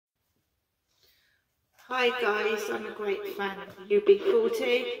Hi guys, I'm a great fan of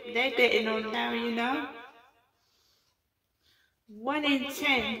UB40. They're getting on now, you know. 1 in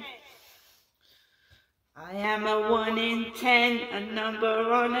 10. I am a 1 in 10, a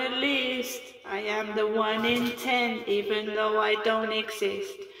number on a list. I am the 1 in 10, even though I don't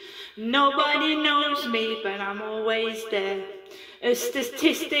exist. Nobody knows me, but I'm always there. A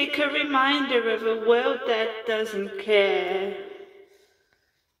statistic, a reminder of a world that doesn't care.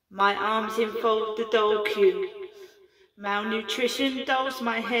 My arms enfold the dole queue. Malnutrition dulls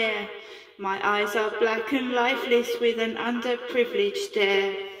my hair. My eyes are black and lifeless with an underprivileged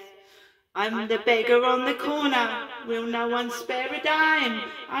stare. I'm the beggar on the corner. Will no one spare a dime?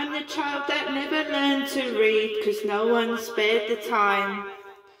 I'm the child that never learned to read, 'cause no one spared the time.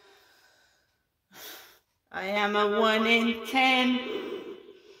 I am a 1 in 10,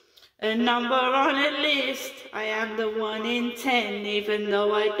 a number on a list. I am the 1 in 10, even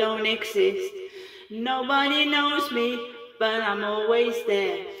though I don't exist. Nobody knows me, but I'm always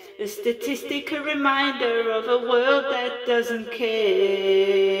there. A statistic, a reminder of a world that doesn't care.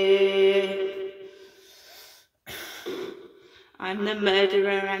 I'm the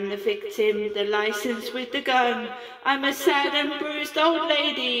murderer and the victim, the license with the gun. I'm a sad and bruised old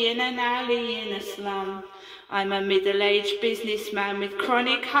lady in an alley in a slum. I'm a middle-aged businessman with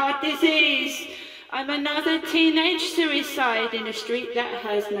chronic heart disease. I'm another teenage suicide in a street that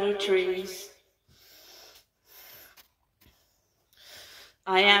has no trees.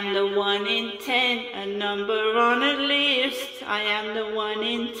 I am the 1 in 10, a number on a list. I am the 1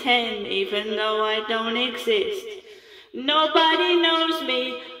 in 10, even though I don't exist. Nobody knows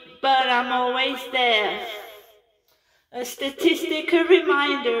me, but I'm always there. A statistic, a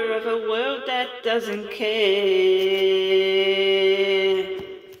reminder of a world that doesn't care.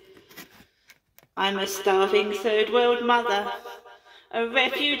 I'm a starving third world mother, a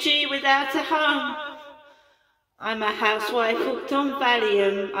refugee without a home. I'm a housewife hooked on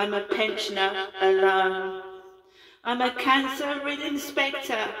Valium. I'm a pensioner alone. I'm a cancer-ridden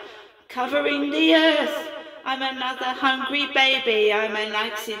spectre covering the earth. I'm another hungry baby. I'm an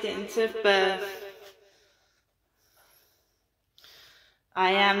accident of birth.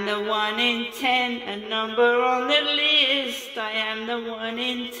 I am the 1 in 10, a number on the list. I am the 1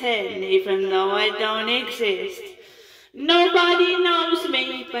 in 10, even though I don't exist. Nobody knows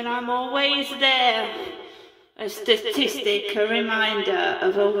me, but I'm always there. A statistic, a reminder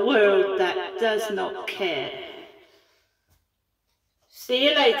of a world that does not care. See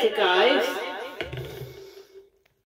you later, guys.